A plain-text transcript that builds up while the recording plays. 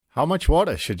How much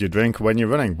water should you drink when you're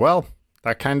running? Well,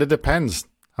 that kind of depends.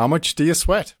 How much do you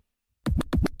sweat?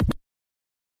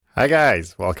 Hi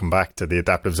guys, welcome back to the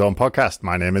Adaptive Zone podcast.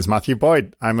 My name is Matthew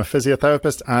Boyd. I'm a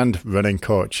physiotherapist and running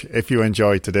coach. If you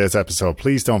enjoyed today's episode,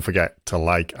 please don't forget to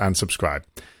like and subscribe.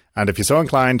 And if you're so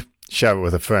inclined, share it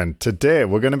with a friend. Today,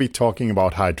 we're going to be talking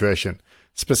about hydration,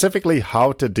 specifically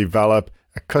how to develop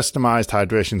a customized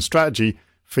hydration strategy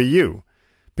for you.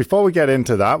 Before we get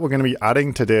into that, we're going to be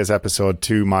adding today's episode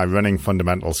to my Running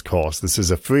Fundamentals course. This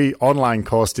is a free online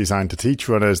course designed to teach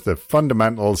runners the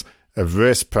fundamentals of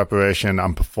race preparation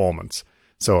and performance.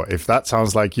 So if that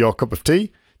sounds like your cup of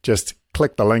tea, just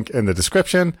click the link in the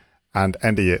description and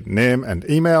enter your name and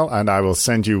email, and I will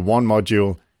send you one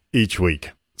module each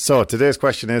week. So today's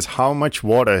question is, how much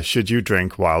water should you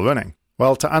drink while running?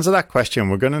 Well, to answer that question,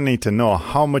 we're going to need to know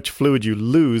how much fluid you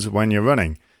lose when you're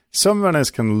running. Some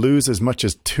runners can lose as much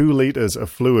as 2 liters of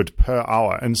fluid per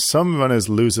hour, and some runners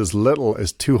lose as little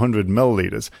as 200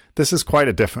 milliliters. This is quite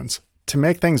a difference. To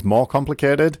make things more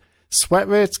complicated, sweat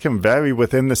rates can vary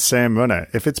within the same runner.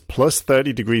 If it's plus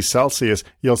 30 degrees Celsius,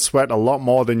 you'll sweat a lot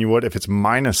more than you would if it's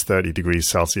minus 30 degrees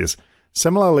Celsius.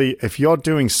 Similarly, if you're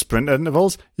doing sprint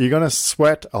intervals, you're going to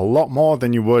sweat a lot more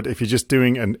than you would if you're just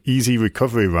doing an easy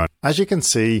recovery run. As you can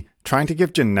see, trying to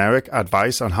give generic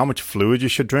advice on how much fluid you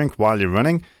should drink while you're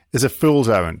running is a fool's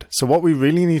errand. So what we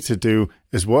really need to do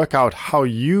is work out how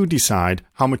you decide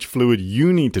how much fluid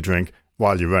you need to drink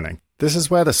while you're running. This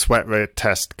is where the sweat rate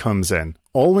test comes in.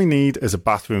 All we need is a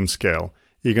bathroom scale.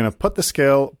 You're going to put the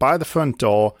scale by the front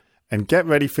door and get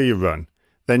ready for your run.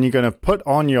 Then you're going to put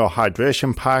on your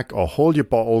hydration pack or hold your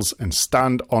bottles and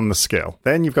stand on the scale.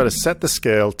 Then you've got to set the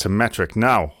scale to metric.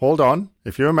 Now, hold on.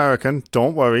 If you're American,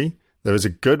 don't worry. There is a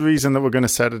good reason that we're going to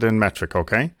set it in metric,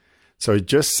 okay? So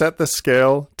just set the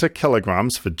scale to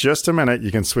kilograms for just a minute. You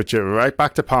can switch it right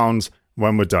back to pounds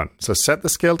when we're done. So set the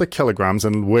scale to kilograms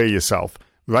and weigh yourself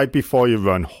right before you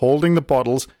run, holding the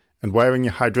bottles and wearing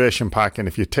your hydration pack. And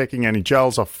if you're taking any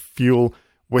gels or fuel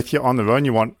with you on the run,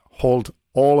 you want to hold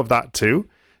all of that too,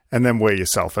 and then weigh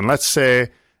yourself. And let's say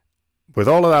with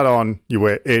all of that on, you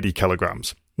weigh 80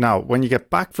 kilograms. Now, when you get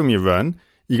back from your run,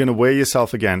 you're going to weigh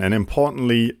yourself again. And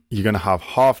importantly, you're going to have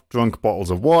half drunk bottles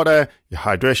of water. Your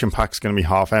hydration pack's going to be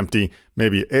half empty.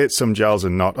 Maybe you ate some gels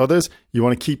and not others. You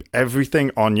want to keep everything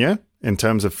on you in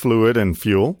terms of fluid and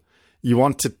fuel. You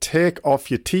want to take off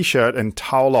your t-shirt and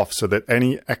towel off so that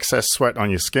any excess sweat on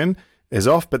your skin is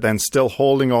off, but then still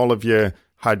holding all of your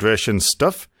hydration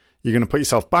stuff. You're going to put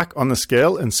yourself back on the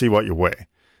scale and see what you weigh.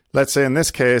 Let's say in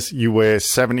this case, you weigh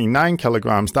 79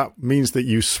 kilograms. That means that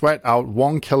you sweat out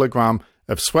 1 kilogram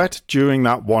of sweat during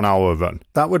that 1 hour run.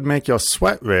 That would make your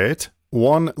sweat rate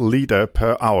 1 liter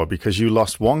per hour because you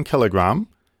lost 1 kilogram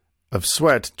of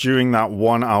sweat during that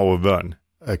 1 hour run.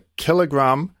 A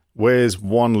kilogram weighs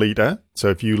 1 liter. So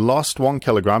if you lost 1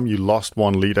 kilogram, you lost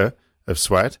 1 liter of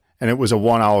sweat, and it was a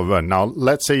 1 hour run. Now,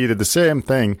 let's say you did the same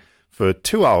thing for a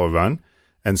 2 hour run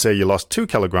and say you lost 2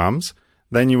 kilograms,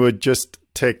 then you would just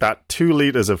take that 2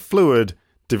 liters of fluid,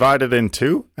 divide it in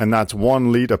 2, and that's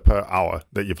 1 liter per hour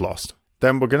that you've lost.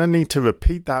 Then we're going to need to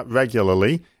repeat that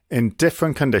regularly in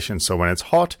different conditions. So when it's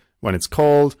hot, when it's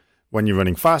cold, when you're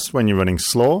running fast, when you're running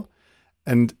slow.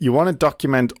 And you want to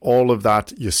document all of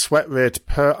that, your sweat rate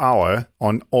per hour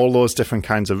on all those different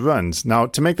kinds of runs. Now,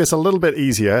 to make this a little bit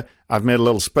easier, I've made a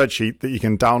little spreadsheet that you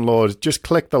can download. Just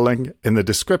click the link in the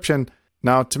description.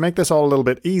 Now, to make this all a little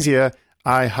bit easier,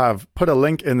 I have put a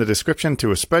link in the description to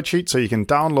a spreadsheet so you can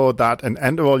download that and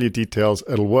enter all your details.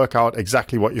 It'll work out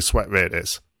exactly what your sweat rate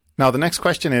is. Now, the next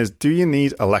question is, do you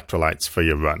need electrolytes for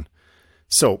your run?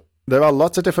 So there are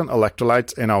lots of different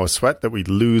electrolytes in our sweat that we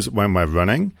lose when we're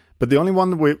running, but the only one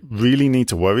that we really need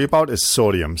to worry about is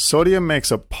sodium. Sodium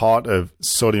makes up part of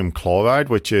sodium chloride,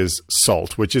 which is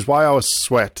salt, which is why our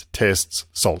sweat tastes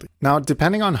salty. Now,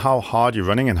 depending on how hard you're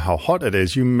running and how hot it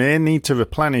is, you may need to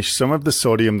replenish some of the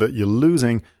sodium that you're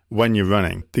losing when you're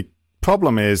running. The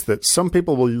problem is that some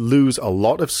people will lose a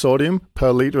lot of sodium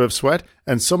per liter of sweat,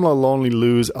 and some will only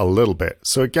lose a little bit.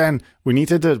 So again, we need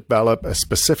to develop a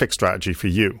specific strategy for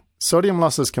you. Sodium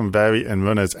losses can vary in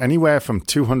runners anywhere from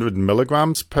 200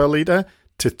 milligrams per liter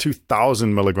to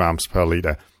 2,000 milligrams per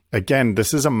liter. Again,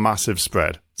 this is a massive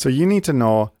spread. So you need to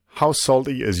know, how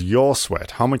salty is your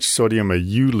sweat? How much sodium are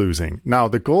you losing? Now,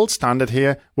 the gold standard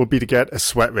here would be to get a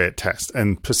sweat rate test,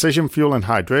 and Precision Fuel and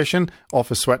Hydration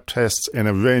offer sweat tests in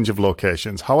a range of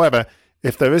locations. However,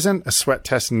 if there isn't a sweat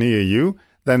test near you,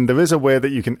 then there is a way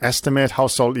that you can estimate how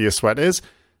salty your sweat is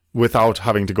without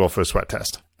having to go for a sweat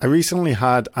test. I recently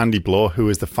had Andy Blow, who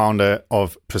is the founder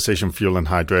of Precision Fuel and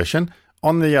Hydration,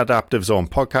 on the Adaptive Zone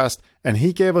podcast, and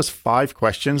he gave us 5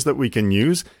 questions that we can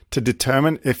use to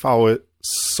determine if our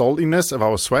saltiness of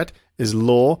our sweat is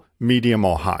low, medium,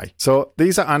 or high. So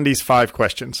these are Andy's 5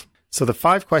 questions. So the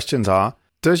 5 questions are: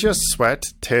 does your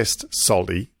sweat taste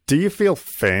salty? Do you feel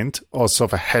faint or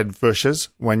suffer head rushes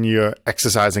when you're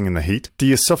exercising in the heat? Do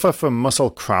you suffer from muscle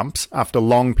cramps after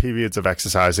long periods of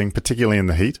exercising, particularly in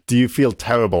the heat? Do you feel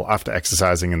terrible after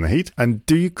exercising in the heat? And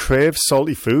do you crave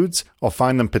salty foods or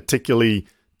find them particularly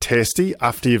tasty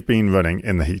after you've been running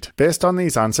in the heat? Based on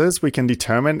these answers, we can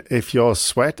determine if your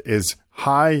sweat is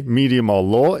high, medium, or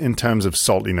low in terms of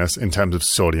saltiness, in terms of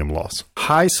sodium loss.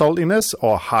 High saltiness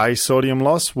or high sodium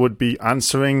loss would be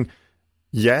answering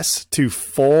yes to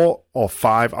 4 or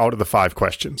 5 out of the 5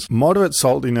 questions. Moderate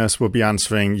saltiness will be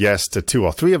answering yes to 2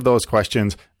 or 3 of those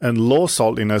questions, and low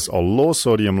saltiness or low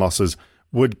sodium losses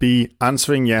would be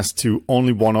answering yes to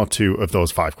only 1 or 2 of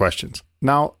those 5 questions.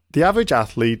 Now, the average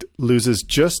athlete loses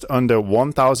just under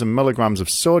 1,000 milligrams of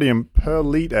sodium per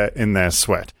liter in their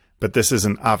sweat, but this is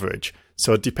an average.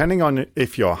 So depending on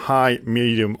if you're high,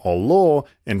 medium, or low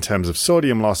in terms of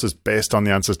sodium losses based on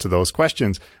the answers to those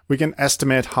questions, we can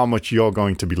estimate how much you're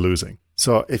going to be losing.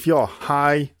 So if you're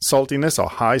high saltiness or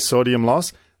high sodium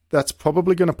loss, that's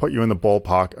probably going to put you in the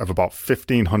ballpark of about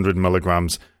 1,500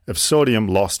 milligrams of sodium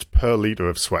lost per liter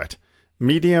of sweat.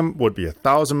 Medium would be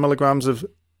 1,000 milligrams of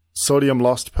sodium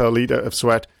lost per liter of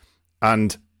sweat,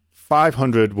 and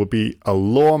 500 would be a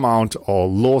low amount or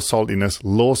low saltiness,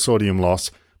 low sodium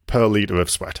loss per liter of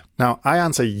sweat. Now, I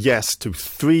answer yes to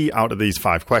 3 out of these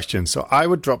 5 questions, so I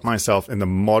would drop myself in the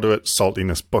moderate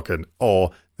saltiness bucket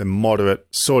or the moderate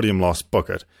sodium loss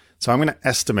bucket. So I'm going to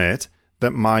estimate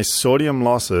that my sodium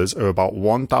losses are about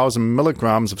 1,000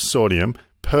 milligrams of sodium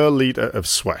per liter of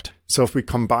sweat. So if we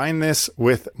combine this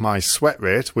with my sweat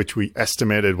rate, which we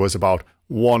estimated was about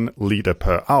 1 liter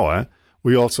per hour,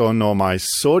 we also know my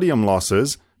sodium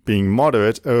losses, being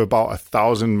moderate, are about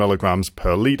 1,000 milligrams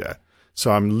per liter.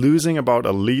 So I'm losing about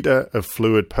 1 liter of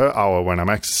fluid per hour when I'm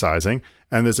exercising,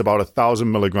 and there's about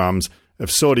 1,000 milligrams of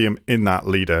sodium in that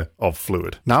liter of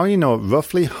fluid. Now you know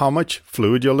roughly how much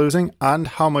fluid you're losing and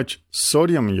how much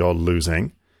sodium you're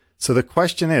losing. So the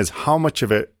question is, how much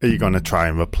of it are you going to try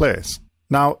and replace?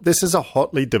 Now, this is a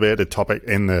hotly debated topic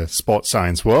in the sports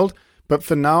science world, but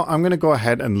for now, I'm going to go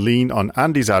ahead and lean on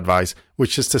Andy's advice,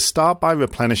 which is to start by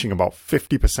replenishing about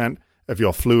 50% of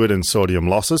your fluid and sodium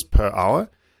losses per hour,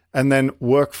 and then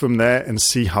work from there and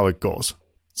see how it goes.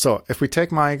 So if we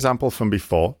take my example from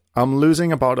before, I'm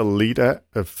losing about 1 liter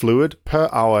of fluid per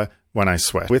hour when I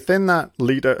sweat. Within that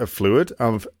liter of fluid,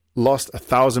 I've lost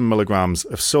 1,000 milligrams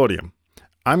of sodium.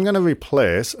 I'm going to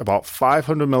replace about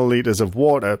 500 milliliters of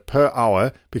water per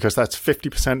hour because that's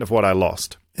 50% of what I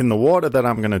lost. In the water that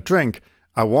I'm going to drink,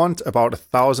 I want about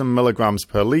 1,000 milligrams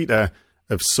per liter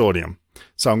of sodium.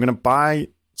 So I'm going to buy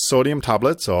sodium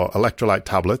tablets or electrolyte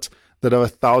tablets that are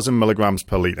 1,000 milligrams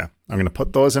per liter. I'm going to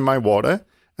put those in my water,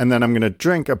 and then I'm going to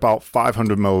drink about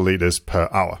 500 milliliters per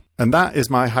hour. And that is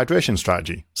my hydration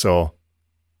strategy. So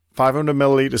 500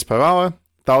 milliliters per hour,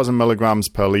 1,000 milligrams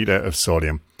per liter of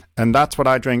sodium. And that's what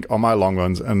I drink on my long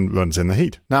runs and runs in the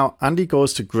heat. Now, Andy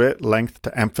goes to great length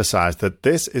to emphasize that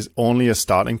this is only a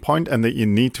starting point and that you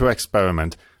need to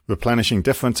experiment, replenishing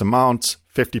different amounts,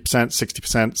 50%,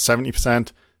 60%,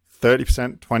 70%,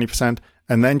 30%, 20%,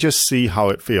 and then just see how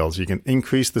it feels. You can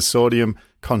increase the sodium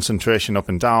concentration up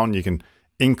and down. You can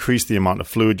increase the amount of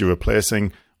fluid you're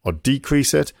replacing or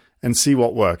decrease it and see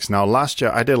what works. Now, last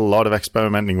year, I did a lot of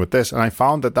experimenting with this and I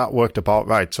found that that worked about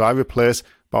right. So I replace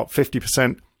about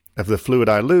 50% of the fluid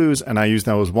I lose and I use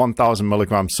those 1,000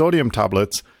 milligram sodium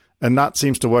tablets, and that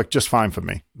seems to work just fine for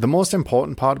me. The most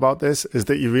important part about this is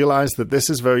that you realize that this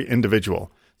is very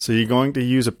individual. So you're going to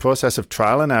use a process of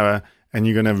trial and error, and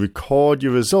you're going to record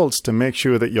your results to make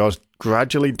sure that you're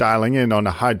gradually dialing in on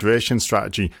a hydration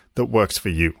strategy that works for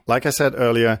you. Like I said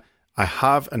earlier, I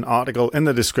have an article in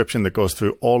the description that goes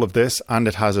through all of this, and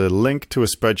it has a link to a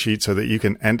spreadsheet so that you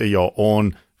can enter your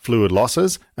own fluid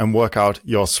losses and work out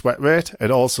your sweat rate.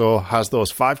 It also has those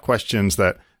 5 questions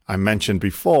that I mentioned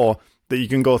before that you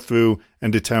can go through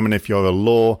and determine if you're a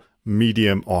low,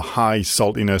 medium, or high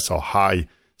saltiness or high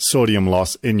sodium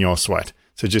loss in your sweat.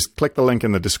 So just click the link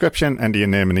in the description, enter your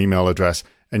name and email address,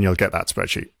 and you'll get that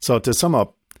spreadsheet. So to sum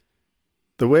up,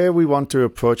 the way we want to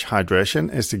approach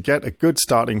hydration is to get a good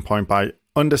starting point by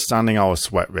understanding our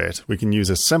sweat rate. We can use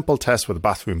a simple test with a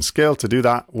bathroom scale to do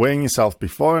that, weighing yourself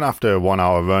before and after a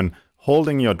 1-hour run,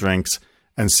 holding your drinks,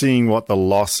 and seeing what the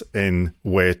loss in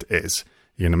weight is.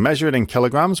 You're going to measure it in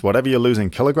kilograms. Whatever you lose in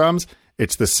kilograms,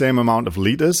 it's the same amount of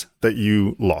liters that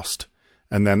you lost.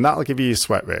 And then that'll give you your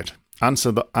sweat rate.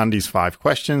 answer Andy's 5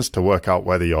 questions to work out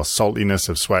whether your saltiness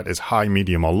of sweat is high,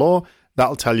 medium, or low.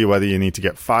 That'll tell you whether you need to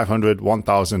get 500,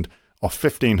 1000, or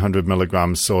 1500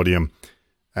 milligrams sodium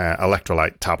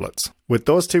electrolyte tablets. With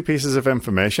those 2 pieces of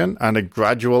information and a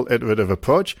gradual iterative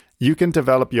approach, you can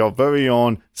develop your very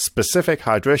own specific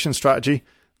hydration strategy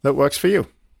that works for you.